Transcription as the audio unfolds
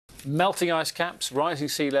Melting ice caps, rising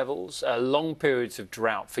sea levels, long periods of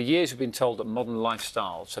drought. For years we've been told that modern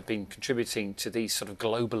lifestyles have been contributing to these sort of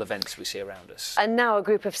global events we see around us. And now a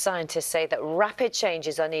group of scientists say that rapid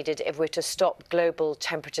changes are needed if we're to stop global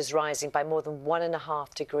temperatures rising by more than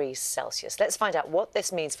 1.5 degrees Celsius. Let's find out what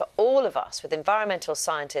this means for all of us with environmental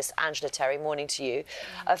scientist Angela Terry, morning to you,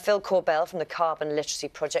 Phil Corbell from the Carbon Literacy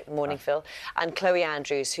Project, morning Phil, and Chloe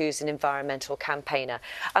Andrews, who's an environmental campaigner.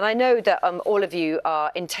 And I know that all of you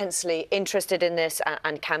are intensely interested in this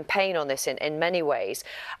and campaign on this in many ways.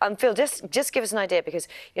 Phil, just give us an idea, because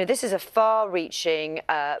this is a far-reaching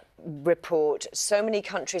report, so many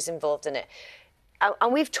countries involved in it,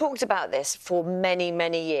 and we've talked about this for many,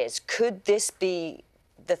 many years. Could this be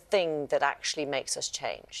the thing that actually makes us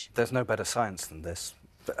change? There's no better science than this.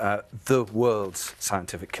 The world's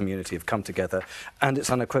scientific community have come together, and it's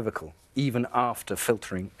unequivocal. Even after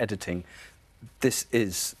filtering, editing, this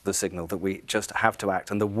is the signal that we just have to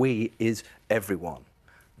act, and the we is everyone.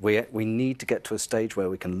 We need to get to a stage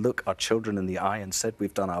where we can look our children in the eye and said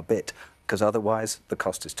we've done our bit, because otherwise the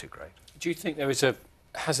cost is too great. Do you think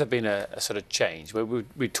has there been a sort of change?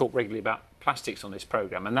 We talk regularly about plastics on this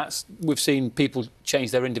programme, and we've seen people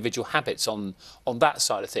change their individual habits on that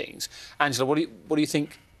side of things. Angela, what do you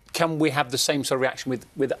think? Can we have the same sort of reaction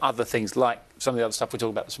with other things, like some of the other stuff we're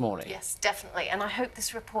talking about this morning? Yes, definitely. And I hope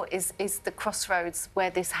this report is the crossroads where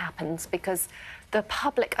this happens, because the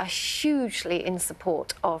public are hugely in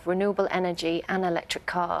support of renewable energy and electric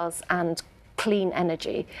cars and clean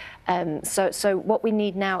energy. So what we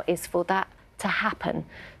need now is for that to happen,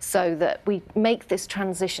 so that we make this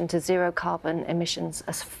transition to zero carbon emissions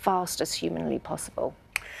as fast as humanly possible.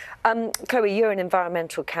 Chloe, you're an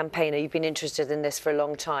environmental campaigner. You've been interested in this for a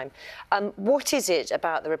long time. What is it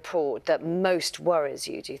about the report that most worries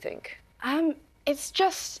you, do you think? It's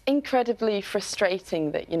just incredibly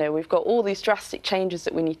frustrating that, we've got all these drastic changes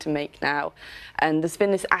that we need to make now. And there's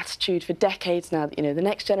been this attitude for decades now that, the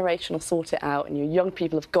next generation will sort it out and your young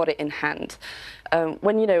people have got it in hand.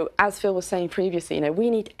 When, as Phil was saying previously,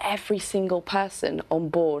 we need every single person on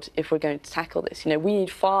board if we're going to tackle this. We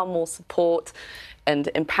need far more support and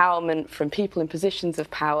empowerment from people in positions of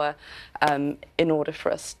power in order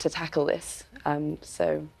for us to tackle this.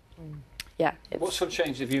 Yeah. What sort of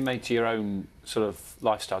changes have you made to your own sort of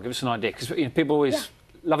lifestyle? Give us an idea, because people always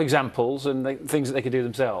love examples and things that they could do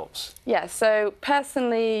themselves. Yeah, so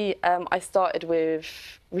personally, I started with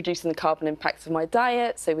reducing the carbon impacts of my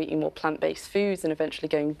diet, so eating more plant-based foods and eventually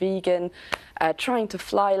going vegan, trying to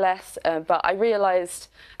fly less, but I realised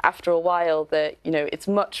after a while that, it's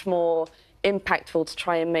much more impactful to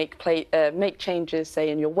try and make changes, say,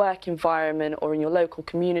 in your work environment or in your local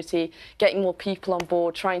community, getting more people on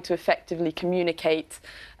board, trying to effectively communicate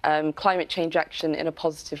climate change action in a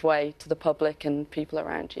positive way to the public and people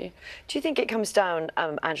around you. Do you think it comes down,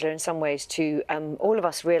 Angela, in some ways to all of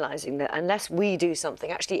us realising that unless we do something,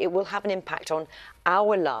 actually it will have an impact on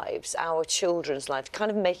our lives, our children's lives, kind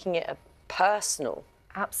of making it personal?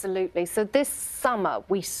 Absolutely. So this summer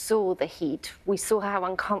we saw the heat. We saw how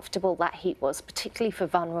uncomfortable that heat was, particularly for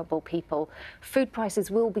vulnerable people. Food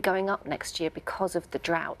prices will be going up next year because of the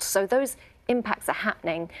drought. So those impacts are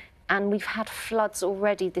happening, and we've had floods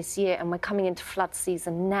already this year, and we're coming into flood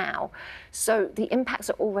season now. So the impacts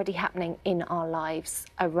are already happening in our lives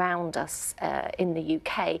around us in the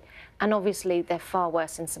UK. And obviously they're far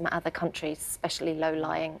worse in some other countries, especially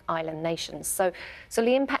low-lying island nations. So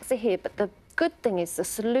the impacts are here, but the good thing is the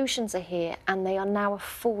solutions are here and they are now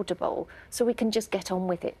affordable, so we can just get on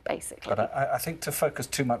with it, basically. But I think to focus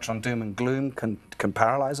too much on doom and gloom can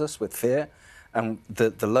paralyse us with fear. And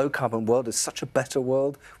the low-carbon world is such a better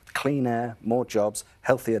world, with clean air, more jobs,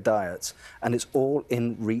 healthier diets, and it's all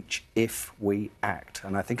in reach if we act.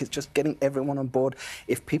 And I think it's just getting everyone on board.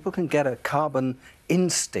 If people can get a carbon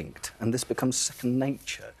instinct, and this becomes second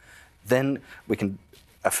nature, then we can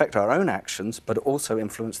affect our own actions, but also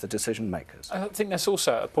influence the decision makers. I think that's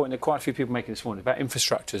also a point that quite a few people are making this morning about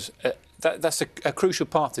infrastructures. That's a crucial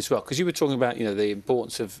part as well, because you were talking about the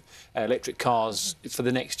importance of electric cars for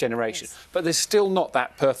the next generation, but there's still not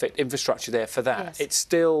that perfect infrastructure there for that. It's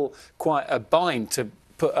still quite a bind to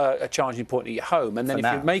put a charging point at your home, and then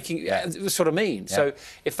you're making that's what I mean. So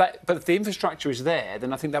if the infrastructure is there,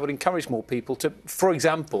 then I think that would encourage more people to, for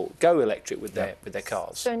example, go electric with their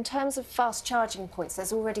cars. So in terms of fast charging points,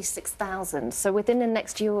 there's already 6,000. So within the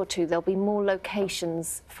next year or two, there'll be more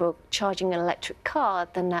locations for charging an electric car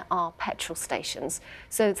than there are petrol stations.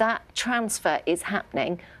 So that transfer is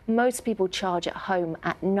happening. Most people charge at home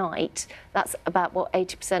at night. That's about what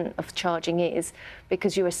 80% of charging is,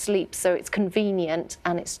 because you're asleep. So it's convenient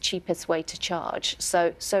and it's cheapest way to charge.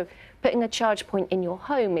 So Putting a charge point in your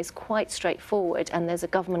home is quite straightforward, and there's a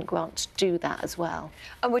government grant to do that as well.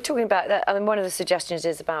 And we're talking about that. I mean, one of the suggestions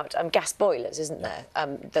is about gas boilers, isn't there?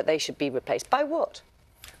 That they should be replaced. By what?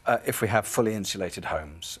 If we have fully insulated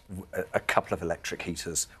homes, a couple of electric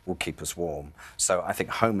heaters will keep us warm. So I think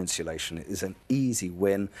home insulation is an easy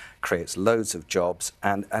win, creates loads of jobs,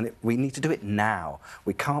 and we need to do it now.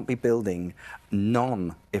 We can't be building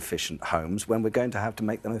non-efficient homes when we're going to have to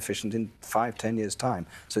make them efficient in 5-10 years' time.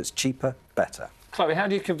 So it's cheaper, better. Chloe, how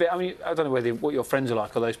do you convince? I mean, I don't know what your friends are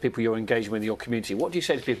like or those people you're engaging with in your community. What do you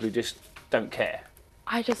say to people who just don't care?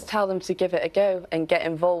 I just tell them to give it a go and get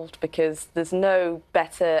involved, because there's no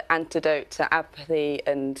better antidote to apathy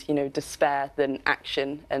and, you know, despair than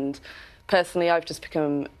action. And personally, I've just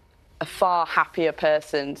become a far happier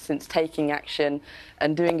person since taking action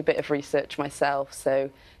and doing a bit of research myself. So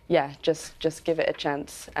yeah, just give it a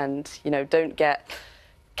chance, and, you know, don't get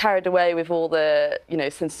carried away with all the, you know,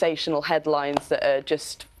 sensational headlines that are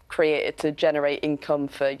just created to generate income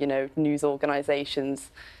for, you know, news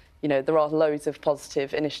organisations. You know, there are loads of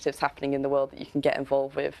positive initiatives happening in the world that you can get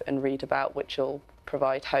involved with and read about, which will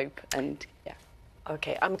provide hope. And yeah.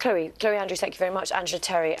 OK, Chloe Andrews, thank you very much. Angela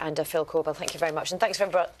Terry and Phil Corbell, thank you very much. And thanks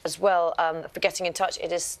everybody as well for getting in touch.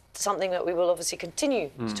 It is something that we will obviously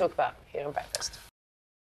continue to talk about here on Breakfast.